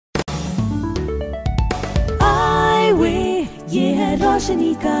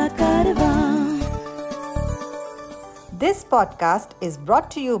रोशनी का कारवां. This podcast is brought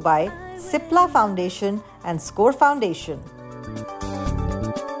to you by Cipla Foundation and Score Foundation.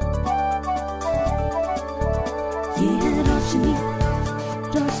 ये है रोशनी,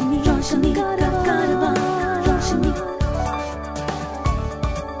 रोशनी, रोशनी का कारवां. रोशनी.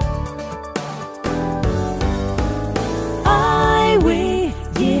 Highway,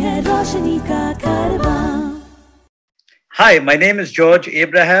 ये है रोशनी का कारवां. Hi, my name is George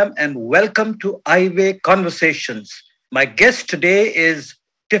Abraham and welcome to Highway Conversations. My guest today is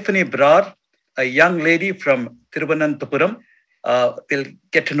Tiffany Brar, a young lady from Thiruvananthapuram. We'll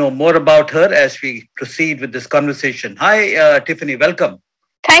get to know more about her as we proceed with this conversation. Hi, Tiffany, welcome.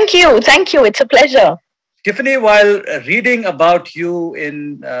 Thank you. It's a pleasure. Tiffany, while reading about you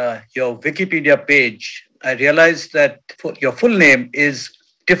in your Wikipedia page, I realized that your full name is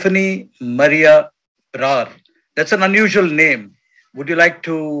Tiffany Maria Brar. That's an unusual name. Would you like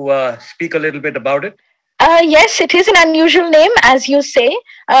to speak a little bit about it? Yes, it is an unusual name, as you say,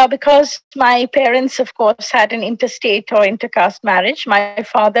 because my parents, of course, had an interstate or intercaste marriage. My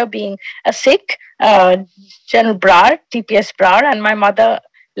father being a Sikh, General Brar, TPS Brar, and my mother,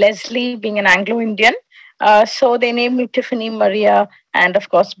 Leslie, being an Anglo-Indian. So they named me Tiffany Maria, and of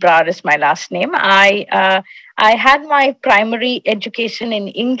course, Brar is my last name. I had my primary education in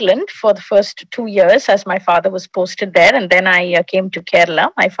England for the first 2 years, as my father was posted there, and then I came to Kerala.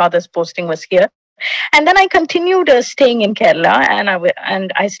 My father's posting was here. And then I continued staying in Kerala,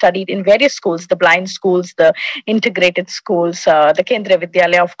 and I studied in various schools, the blind schools, the integrated schools, the Kendriya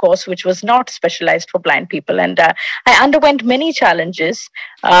Vidyalaya, of course, which was not specialized for blind people. And I underwent many challenges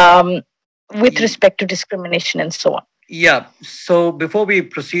with respect to discrimination and so on. Yeah. So before we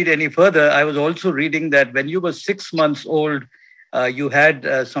proceed any further, I was also reading that when you were 6 months old, you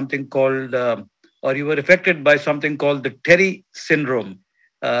had something called, or you were affected by something called the Terry syndrome.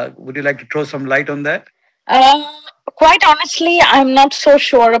 Would you like to throw some light on that? Quite honestly, I'm not so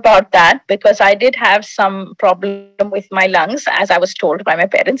sure about that, because I did have some problem with my lungs, as I was told by my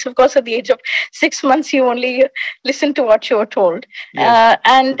parents. Of course, at the age of 6 months, you only listen to what you're told. Yes.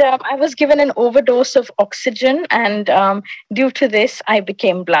 I was given an overdose of oxygen, and due to this, I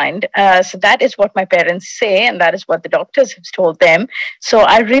became blind. So that is what my parents say, and that is what the doctors have told them. So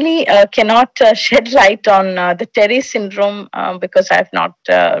I really cannot shed light on the Terry syndrome because I've not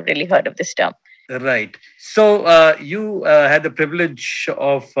really heard of this term. Right. So you had the privilege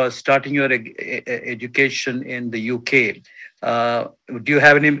of starting your education in the UK. Do you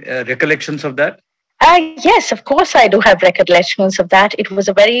have any recollections of that? Yes, of course I do have recollections of that. It was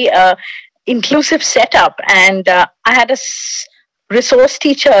a very inclusive setup, and I had a resource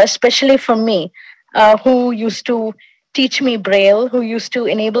teacher, especially for me, who used to teach me Braille, who used to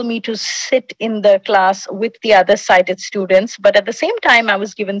enable me to sit in the class with the other sighted students. But at the same time, I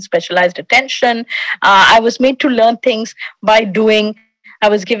was given specialized attention. I was made to learn things by doing. I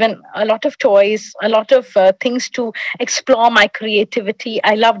was given a lot of toys, a lot of things to explore my creativity.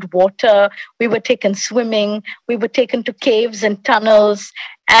 I loved water. We were taken swimming. We were taken to caves and tunnels.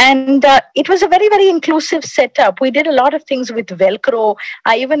 And it was a very, very inclusive setup. We did a lot of things with Velcro.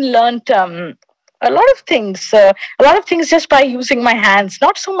 I even learned a lot of things just by using my hands,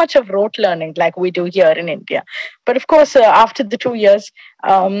 not so much of rote learning like we do here in India. But of course, after the 2 years,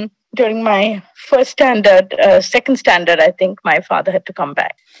 during my first standard, second standard, I think my father had to come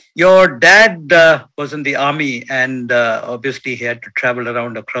back. Your dad was in the army, and obviously he had to travel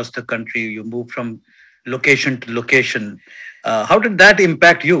around across the country. You moved from location to location. How did that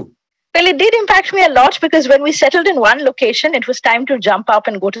impact you? Well, it did impact me a lot, because when we settled in one location, it was time to jump up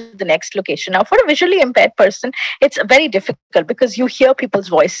and go to the next location. Now, for a visually impaired person, it's very difficult, because you hear people's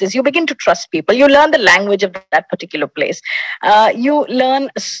voices. You begin to trust people. You learn the language of that particular place. You learn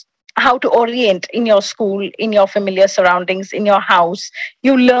how to orient in your school, in your familiar surroundings, in your house.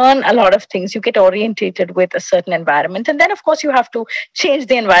 You learn a lot of things. You get orientated with a certain environment. And then, of course, you have to change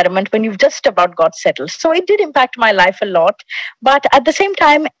the environment when you've just about got settled. So it did impact my life a lot. But at the same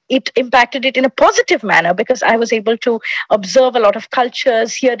time, it impacted it in a positive manner, because I was able to observe a lot of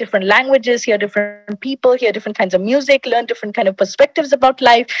cultures, hear different languages, hear different people, hear different kinds of music, learn different kind of perspectives about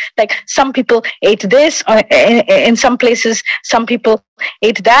life. Like some people ate this, or in some places, some people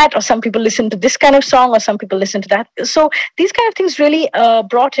ate that, or some people listen to this kind of song, or some people listen to that. So these kind of things really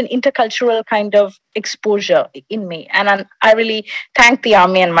brought an intercultural kind of exposure in me. And I really thank the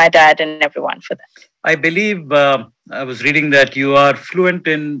army and my dad and everyone for that. I believe I was reading that you are fluent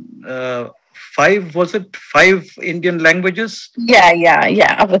in five Indian languages?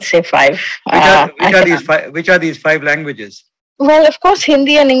 Yeah. I would say 5. Which are these 5 languages? Well, of course,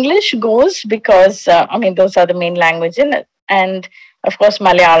 Hindi and English goes, because those are the main languages. And of course,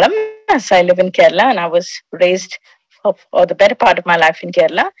 Malayalam, as I live in Kerala, and I was raised for the better part of my life in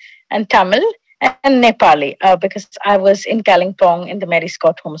Kerala, and Tamil and Nepali, because I was in Kalimpong in the Mary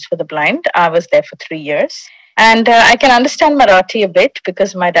Scott Homes for the Blind. I was there for 3 years. And I can understand Marathi a bit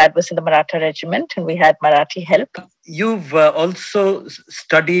because my dad was in the Maratha regiment and we had Marathi help. You've also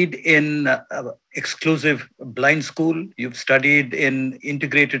studied in exclusive blind school. You've studied in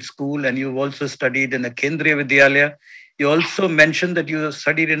integrated school, and you've also studied in a Kendriya Vidyalaya. You also mentioned that you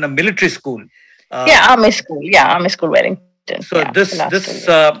studied in a military school. Army school. Army school, Wellington. So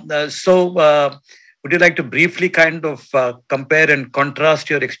would you like to briefly kind of compare and contrast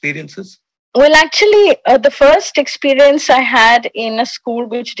your experiences? Well, actually, the first experience I had in a school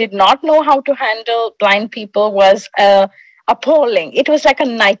which did not know how to handle blind people was appalling. It was like a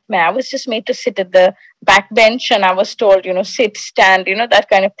nightmare. I was just made to sit at the back bench and I was told, sit, stand, that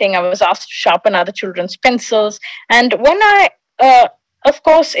kind of thing. I was asked to sharpen other children's pencils. And when of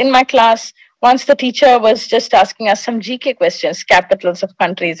course, in my class, once the teacher was just asking us some GK questions, capitals of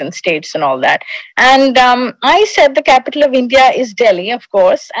countries and states and all that. And I said the capital of India is Delhi, of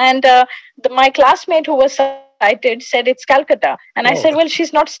course. And my classmate who was cited said it's Calcutta. And I said, well,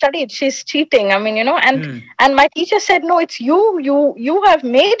 she's not studied. She's cheating. And my teacher said, no, it's you. You have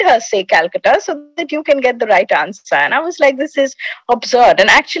made her say Calcutta so that you can get the right answer. And I was like, this is absurd.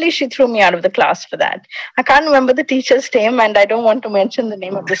 And actually, she threw me out of the class for that. I can't remember the teacher's name and I don't want to mention the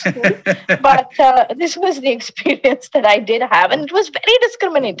name of the school. But this was the experience that I did have. And it was very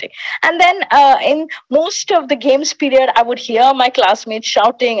discriminating. And then in most of the games period, I would hear my classmates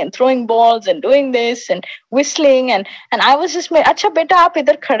shouting and throwing balls and doing this and whistling, and I was just made, acha beta aap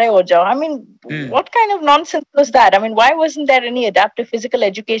idhar khade ho jao. What kind of nonsense was that? Why wasn't there any adaptive physical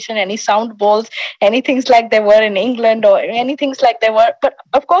education, any sound balls, any things like there were in England or any things like there were? But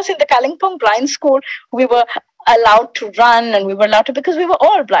of course, in the Kalimpong blind school, we were allowed to run and we were allowed to, because we were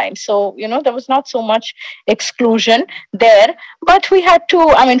all blind. So, there was not so much exclusion there, but we had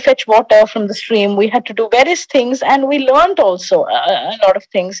to, fetch water from the stream. We had to do various things and we learned also a lot of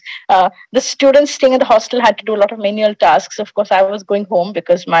things. The students staying in the hostel had to do a lot of menial tasks. Of course, I was going home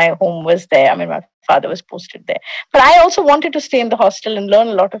because my home was there. My father was posted there. But I also wanted to stay in the hostel and learn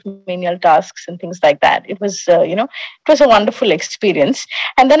a lot of menial tasks and things like that. It was, it was a wonderful experience.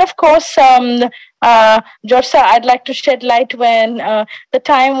 And then, of course, George sir, I'd like to shed light when the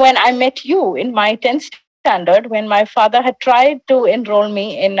time when I met you in my 10th standard, when my father had tried to enroll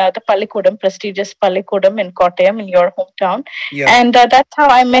me in the Pallikudam, prestigious Pallikudam in Kottayam, in your hometown. Yeah. And that's how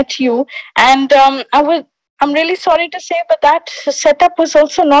I met you. And I'm really sorry to say, but that setup was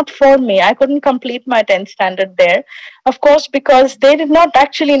also not for me. I couldn't complete my 10th standard there, of course, because they did not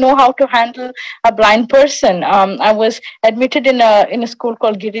actually know how to handle a blind person. I was admitted in a school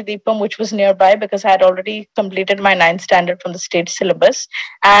called Giri Deepam, which was nearby, because I had already completed my 9th standard from the state syllabus.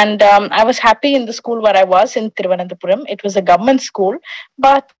 And I was happy in the school where I was in Thiruvananthapuram. It was a government school,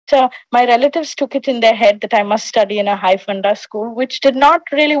 but my relatives took it in their head that I must study in a high funda school, which did not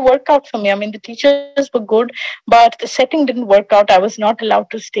really work out for me. The teachers were good, but the setting didn't work out. I was not allowed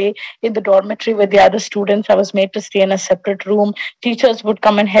to stay in the dormitory with the other students. I was made to stay in a separate room. Teachers would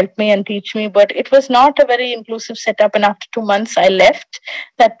come and help me and teach me, but it was not a very inclusive setup. And after 2 months, I left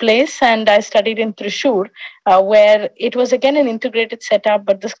that place and I studied in Thrissur, where it was again an integrated setup,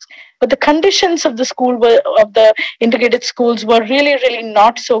 but the conditions of the school of the integrated schools were really, really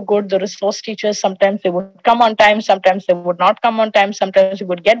not so good. The resource teachers, sometimes they would come on time, sometimes they would not come on time, sometimes we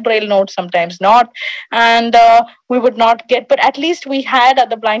would get braille notes, sometimes not, and we would not get, but at least we had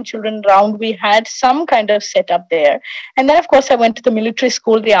other blind children around. We had some kind of setup there. And then, of course, I went to the military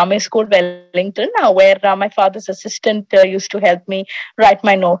school, the Army School, Wellington, where my father's assistant used to help me write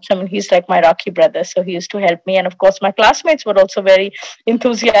my notes. He's like my Rocky brother, so he used to help me. And of course, my classmates were also very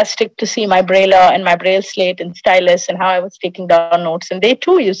enthusiastic to see my braille and my braille slate and stylus and how I was taking down notes. And they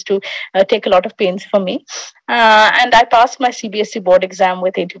too used to take a lot of pains for me. And I passed my CBSE board exam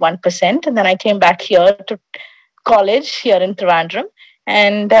with 81%. And then I came back here to college here in Trivandrum.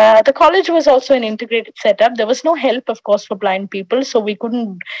 And the college was also an integrated setup. There was no help, of course, for blind people. So we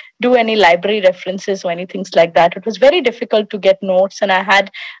couldn't do any library references or anything like that. It was very difficult to get notes. And I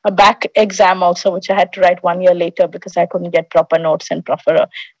had a back exam also, which I had to write 1 year later because I couldn't get proper notes and proper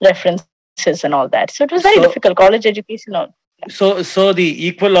references and all that. So it was very difficult, college education. So the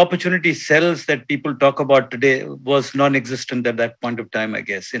equal opportunity cells that people talk about today was non-existent at that point of time, I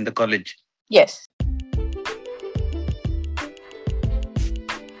guess, in the college. Yes.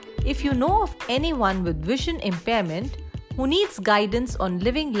 If you know of anyone with vision impairment who needs guidance on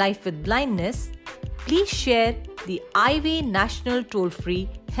living life with blindness, please share the I-Way National Toll-Free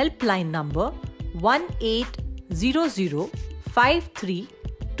Helpline number 1800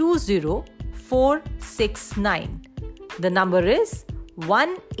 5320469. The number is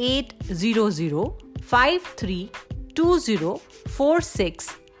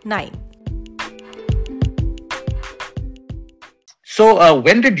 1800-5320469. So,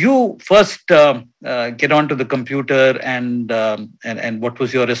 when did you first get onto the computer, and what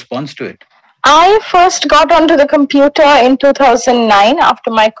was your response to it? I first got onto the computer in 2009 after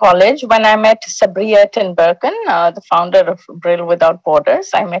my college when I met Sabriya Tinbergen, the founder of Braille Without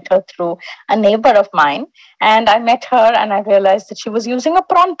Borders. I met her through a neighbor of mine, and I met her and I realized that she was using a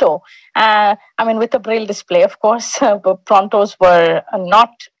Pronto. With a Braille display, of course, but Prontos were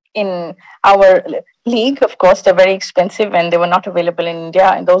not in our league. Of course, they're very expensive and they were not available in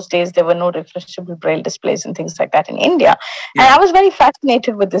India. In those days, there were no refreshable Braille displays and things like that in India. Yeah. And I was very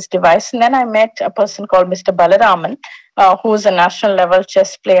fascinated with this device. And then I met a person called Mr. Balaraman, who's a national level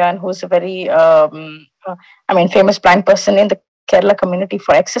chess player and who's a very, famous blind person in the Kerala community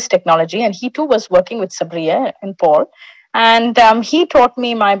for access technology. And he too was working with Sabriya and Paul. And he taught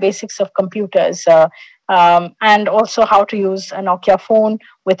me my basics of computers. And also how to use a Nokia phone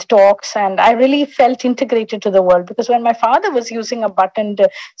with talks. And I really felt integrated to the world, because when my father was using a buttoned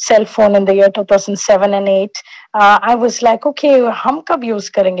cell phone in the year 2007 and 8, I was like, okay, hum kab use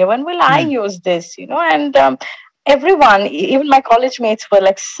karenge? When will I use this? And everyone, even my college mates, were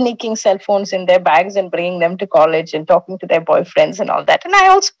like sneaking cell phones in their bags and bringing them to college and talking to their boyfriends and all that. And I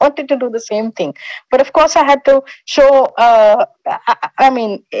also wanted to do the same thing. But of course, I had to show,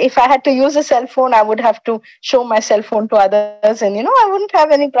 if I had to use a cell phone, I would have to show my cell phone to others. And, I wouldn't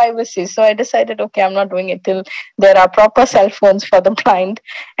have any privacy. So I decided, okay, I'm not doing it till there are proper cell phones for the blind.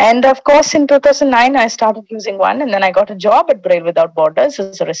 And of course, in 2009, I started using one. And then I got a job at Braille Without Borders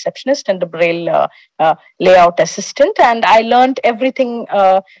as a receptionist and a Braille layout assistant, and I learned everything.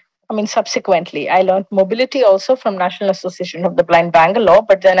 Subsequently, I learned mobility also from National Association of the Blind Bangalore,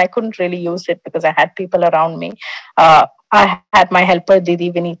 but then I couldn't really use it because I had people around me. I had my helper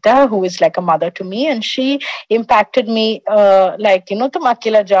Didi Vinita, who is like a mother to me, and she impacted me tum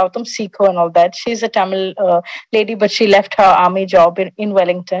akila jao, tum seekho and all that. She's a Tamil lady, but she left her army job in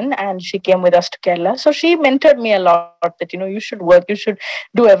Wellington and she came with us to Kerala. So she mentored me a lot that, you should work, you should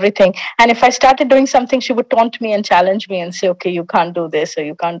do everything. And if I started doing something, she would taunt me and challenge me and say, okay, you can't do this or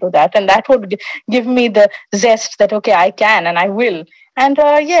you can't do that. And that would give me the zest that, okay, I can and I will. And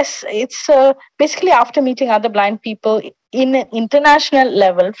yes, it's basically after meeting other blind people in an international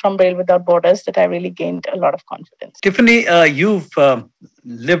level from Braille Without Borders that I really gained a lot of confidence. Tiffany, you've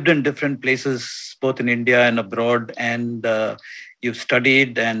lived in different places, both in India and abroad, and you've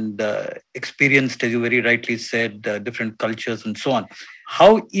studied and experienced, as you very rightly said, different cultures and so on.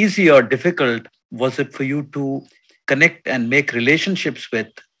 How easy or difficult was it for you to connect and make relationships with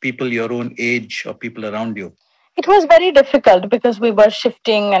people your own age or people around you? It was very difficult because we were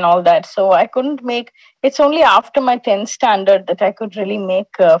shifting and all that. So I couldn't make, it's only after my 10th standard that I could really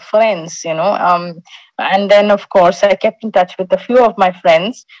make friends, and then, of course, I kept in touch with a few of my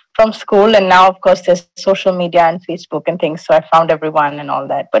friends from school. And now, of course, there's social media and Facebook and things. So I found everyone and all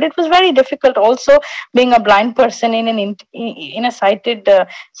that. But it was very difficult also being a blind person in a sighted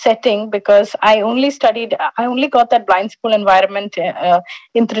setting, because I only got that blind school environment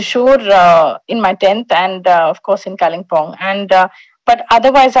in Thrissur in my 10th and, of course, in Kalimpong. And but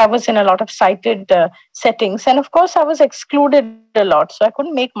otherwise, I was in a lot of sighted settings. And of course, I was excluded a lot. So I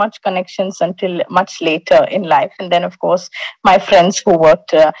couldn't make much connections until much later in life. And then, of course, my friends who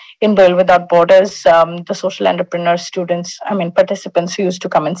worked in Braille Without Borders, the social entrepreneur students, participants who used to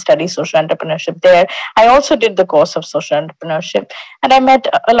come and study social entrepreneurship there. I also did the course of social entrepreneurship. And I met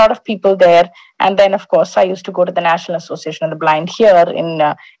a lot of people there. And then, of course, I used to go to the National Association of the Blind here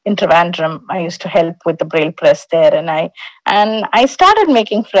in Trivandrum. I used to help with the Braille press there. And I started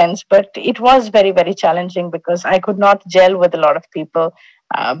making friends, but it was very, very challenging because I could not gel with a lot of people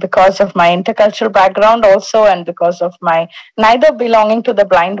because of my intercultural background also, and because of my neither belonging to the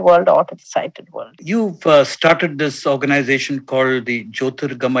blind world or to the sighted world. You've started this organization called the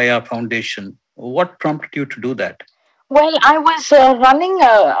Jyotirgamaya Foundation. What prompted you to do that? Well, I was running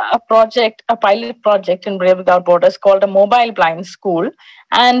a pilot project in Braille Without Borders called a mobile blind school.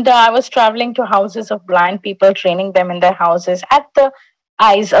 And I was traveling to houses of blind people, training them in their houses at the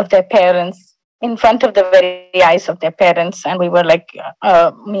eyes of their parents, in front of the very eyes of their parents. And we were like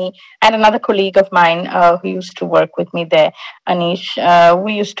me and another colleague of mine who used to work with me there, Anish.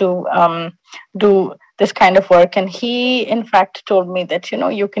 We used to do this kind of work. And he, in fact, told me that,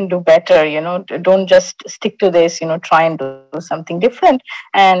 you can do better, don't just stick to this, try and do something different.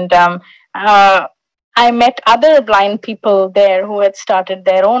 And I met other blind people there who had started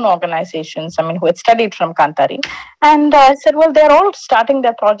their own organizations, who had studied from Kantari. And I said, well, they're all starting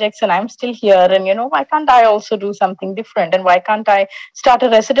their projects and I'm still here. And, why can't I also do something different? And why can't I start a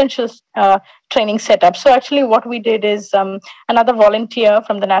residential training setup? So actually what we did is another volunteer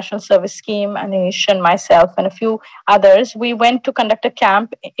from the National Service Scheme, Anish and myself and a few others, we went to conduct a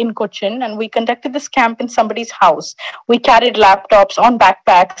camp in Cochin, and we conducted this camp in somebody's house. We carried laptops on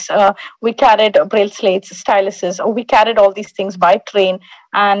backpacks. We carried braille slates, styluses. We carried all these things by train,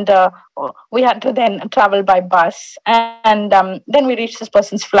 and we had to then travel by bus. And then we reached this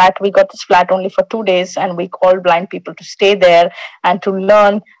person's flat. We got this flat only for 2 days, and we called blind people to stay there and to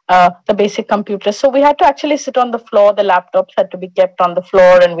learn the basic computers. So we had to actually sit on the floor. The laptops had to be kept on the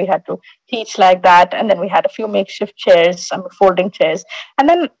floor, and we had to teach like that. And then we had a few makeshift chairs, some folding chairs. And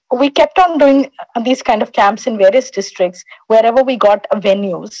then we kept on doing these kind of camps in various districts, wherever we got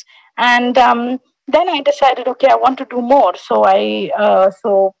venues. And then I decided, okay, I want to do more. So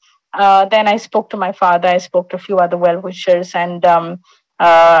then I spoke to my father. I spoke to a few other well-wishers, and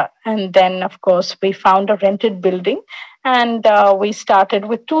then, of course, we found a rented building, and we started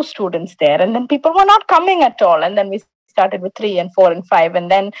with 2 students there. And then people were not coming at all. And then we started with 3 and 4 and 5. And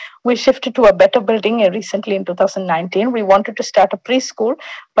then we shifted to a better building recently in 2019. We wanted to start a preschool,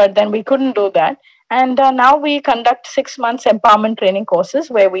 but then we couldn't do that. And now we conduct 6 months empowerment training courses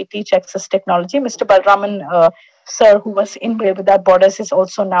where we teach access technology. Mr. Balraman, sir, who was in Brave Without Borders, is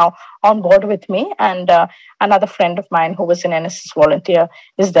also now on board with me. And another friend of mine who was an NSS volunteer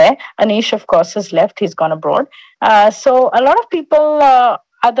is there. Anish, of course, has left. He's gone abroad. So a lot of people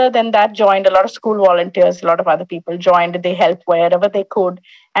other than that joined. A lot of school volunteers, a lot of other people joined. They helped wherever they could.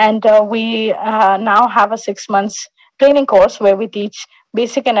 And we now have a 6 months training course where we teach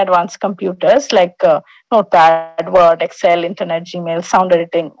basic and advanced computers like Notepad, Word, Excel, Internet, Gmail, sound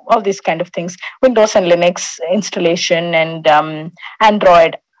editing, all these kind of things, Windows and Linux installation, and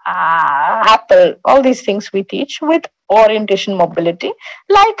Android, Apple, all these things we teach with orientation mobility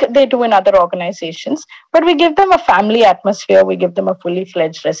like they do in other organizations. But we give them a family atmosphere. We give them a fully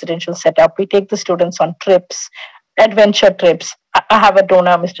fledged residential setup. We take the students on trips, adventure trips. I have a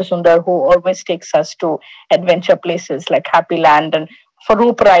donor, Mr. Sundar, who always takes us to adventure places like Happy Land and for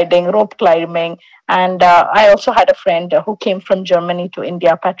rope riding, rope climbing. And I also had a friend who came from Germany to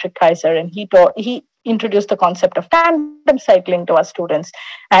India, Patrick Kaiser, and he introduced the concept of tandem cycling to our students.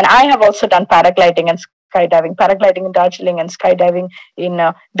 And I have also done paragliding and paragliding in Darjeeling and skydiving in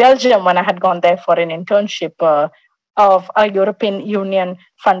Belgium when I had gone there for an internship of a European Union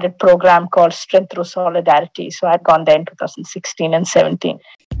funded program called Strength Through Solidarity. So I'd gone there in 2016 and 17.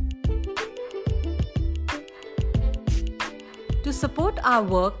 To support our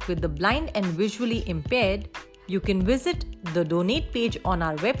work with the blind and visually impaired, you can visit the donate page on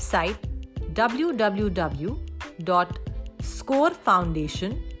our website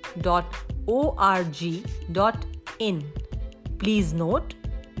www.scorefoundation.org.in. Please note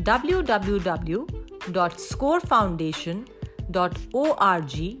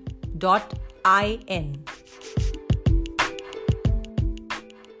www.scorefoundation.org.in.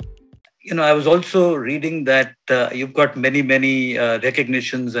 I was also reading that you've got many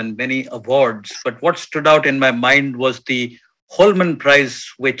recognitions and many awards. But what stood out in my mind was the Holman Prize,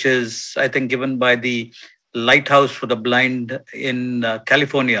 which is, I think, given by the Lighthouse for the Blind in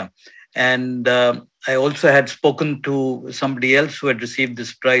California. And I also had spoken to somebody else who had received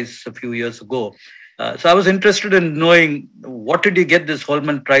this prize a few years ago. So I was interested in knowing, what did you get this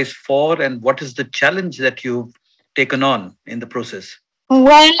Holman Prize for, and what is the challenge that you've taken on in the process?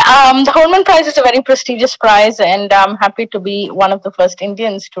 Well, the Holman Prize is a very prestigious prize, and I'm happy to be one of the first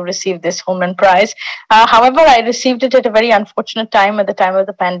Indians to receive this Holman Prize. However, I received it at a very unfortunate time, at the time of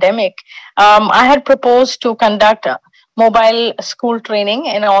the pandemic. I had proposed to conduct mobile school training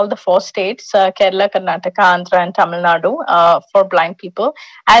in all the 4 states, Kerala, Karnataka, Andhra, and Tamil Nadu, for blind people,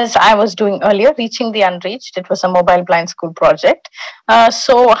 as I was doing earlier, Reaching the Unreached. It was a mobile blind school project.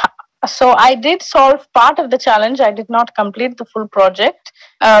 So I did solve part of the challenge. I did not complete the full project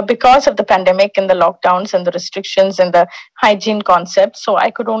because of the pandemic and the lockdowns and the restrictions and the hygiene concept. So I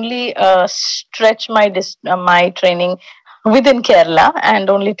could only stretch my training within Kerala and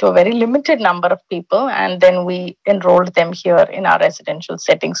only to a very limited number of people. And then we enrolled them here in our residential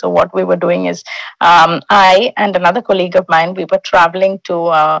setting. So what we were doing is I and another colleague of mine, we were traveling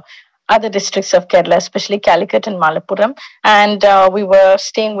to other districts of Kerala, especially Calicut and Malappuram. And we were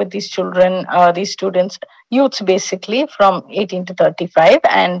staying with these children, these students, youths basically from 18 to 35.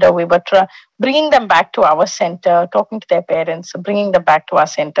 And we were bringing them back to our center, talking to their parents, bringing them back to our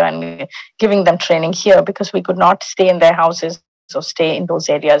center and giving them training here because we could not stay in their houses or stay in those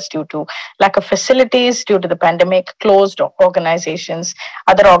areas due to lack of facilities, due to the pandemic, closed organizations.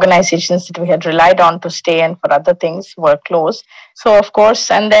 Other organizations that we had relied on to stay and for other things were closed. So, of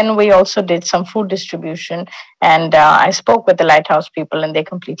course, and then we also did some food distribution, and I spoke with the Lighthouse people and they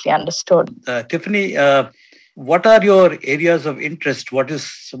completely understood. Tiffany, what are your areas of interest? What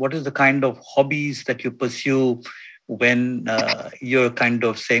is the kind of hobbies that you pursue when you're kind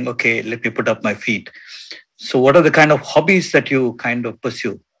of saying, okay, let me put up my feet? So what are the kind of hobbies that you kind of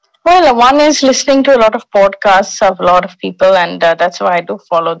pursue? Well, one is listening to a lot of podcasts of a lot of people, and that's why I do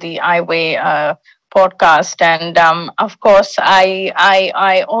follow the iWay podcast. And of course,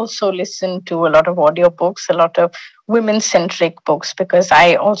 I also listen to a lot of audiobooks, a lot of women-centric books, because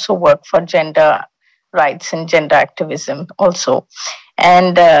I also work for gender rights and gender activism also.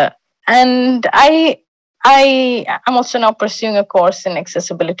 And I'm also now pursuing a course in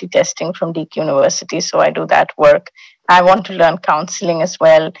accessibility testing from Deakin University, so I do that work. I want to learn counseling as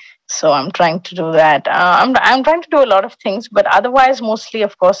well, so I'm trying to do that. I'm trying to do a lot of things, but otherwise, mostly,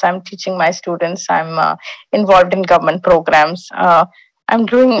 of course, I'm teaching my students. I'm involved in government programs. I'm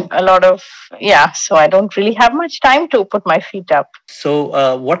doing a lot of, so I don't really have much time to put my feet up.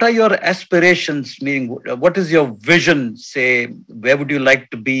 So what are your aspirations? Meaning, what is your vision? Say, where would you like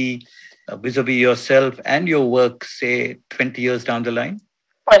to be vis-a-vis yourself and your work, say, 20 years down the line?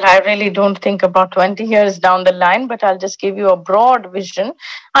 Well, I really don't think about 20 years down the line, but I'll just give you a broad vision.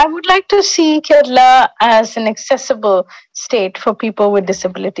 I would like to see Kerala as an accessible state for people with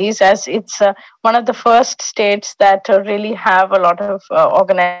disabilities, as it's one of the first states that really have a lot of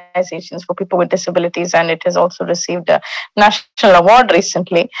organizations for people with disabilities, and it has also received a national award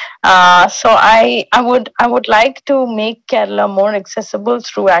recently. So I would like to make Kerala more accessible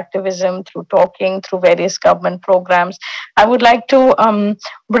through activism, through talking, through various government programs. I would like to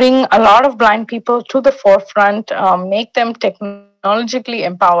bring a lot of blind people to the forefront, make them technologically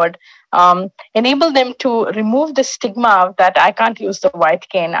empowered, enable them to remove the stigma that I can't use the white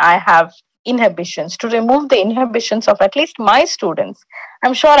cane, I have inhibitions, to remove the inhibitions of at least my students.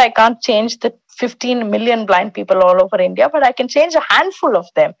 I'm sure I can't change the 15 million blind people all over India, but I can change a handful of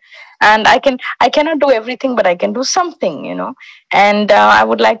them. And I cannot do everything, but I can do something, And I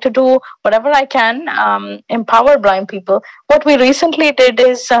would like to do whatever I can, empower blind people. What we recently did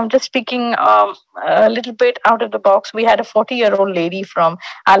is, just speaking a little bit out of the box, we had a 40-year-old lady from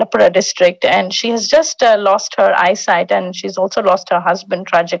Alappuzha district, and she has just lost her eyesight, and she's also lost her husband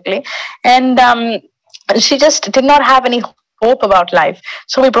tragically. And she just did not have any hope about life.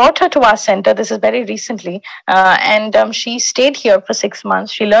 So we brought her to our center. This is very recently. And she stayed here for 6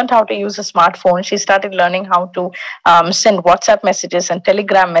 months. She learned how to use a smartphone. She started learning how to send WhatsApp messages and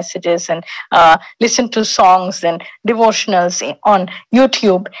Telegram messages and listen to songs and devotionals on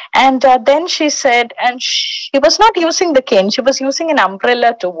YouTube. And then she said, and she was not using the cane. She was using an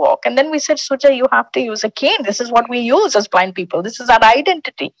umbrella to walk. And then we said, Suja, you have to use a cane. This is what we use as blind people. This is our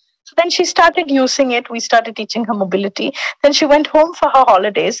identity. So then she started using it. We started teaching her mobility. Then she went home for her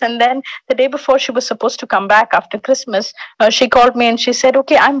holidays. And then the day before she was supposed to come back after Christmas, she called me and she said,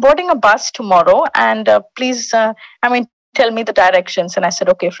 okay, I'm boarding a bus tomorrow. And please, tell me the directions. And I said,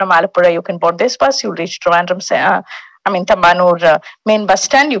 okay, from Alappuzha, you can board this bus. You'll reach Trivandrum, Tambanur main bus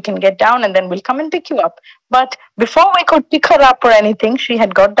stand. You can get down and then we'll come and pick you up. But before we could pick her up or anything, she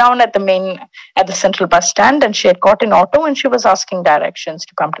had got down at the central bus stand, and she had got an auto and she was asking directions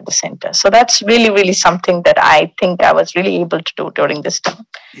to come to the center. So that's really, really something that I think I was really able to do during this time.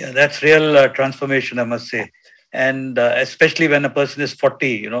 Yeah, that's real transformation, I must say. And especially when a person is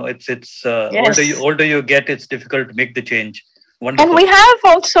 40, it's Yes. older you get, it's difficult to make the change. Wonderful. And we have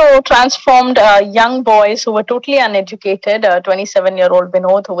also transformed young boys who were totally uneducated, 27-year-old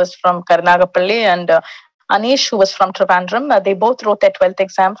Vinod, who was from Karnagapalli, and Anish, who was from Trivandrum. They both wrote their 12th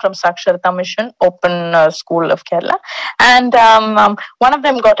exam from Saksharata Mission, Open School of Kerala. And one of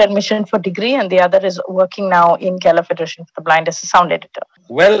them got admission for degree, and the other is working now in Kerala Federation for the Blind as a sound editor.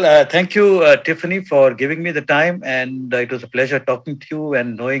 Well, thank you, Tiffany, for giving me the time. And it was a pleasure talking to you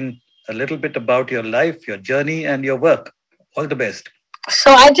and knowing a little bit about your life, your journey, and your work. All the best.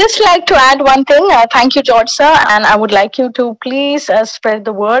 So I'd just like to add one thing. Thank you, George, sir. And I would like you to please spread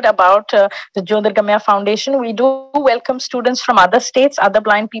the word about the Jyotirgamaya Meya Foundation. We do welcome students from other states, other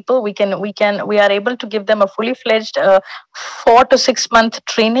blind people. We are able to give them a fully fledged 4 to 6 month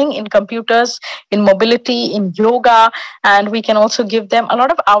training in computers, in mobility, in yoga. And we can also give them a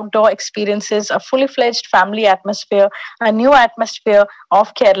lot of outdoor experiences, a fully fledged family atmosphere, a new atmosphere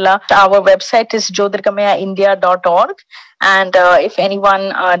of Kerala. Our website is jyotirgamayaindia.org. And if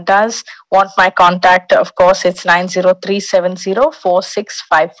anyone does want my contact, of course, it's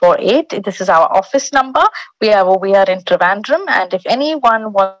 90370 This is our office number. We are in Trivandrum. And if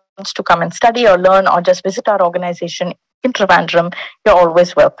anyone wants to come and study or learn or just visit our organization in Trivandrum, you're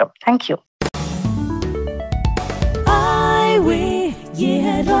always welcome. Thank you. Highway, ये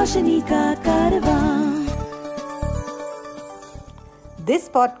है रोशनी का कारवां. This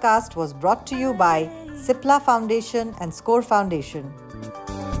podcast was brought to you by Cipla Foundation and Score Foundation.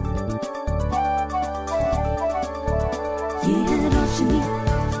 ये है रोशनी,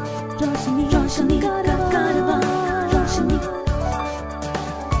 रोशनी, रोशनी का कारवां, रोशनी.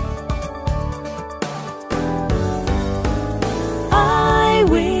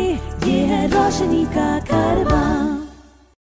 Highway, ये है रोशनी का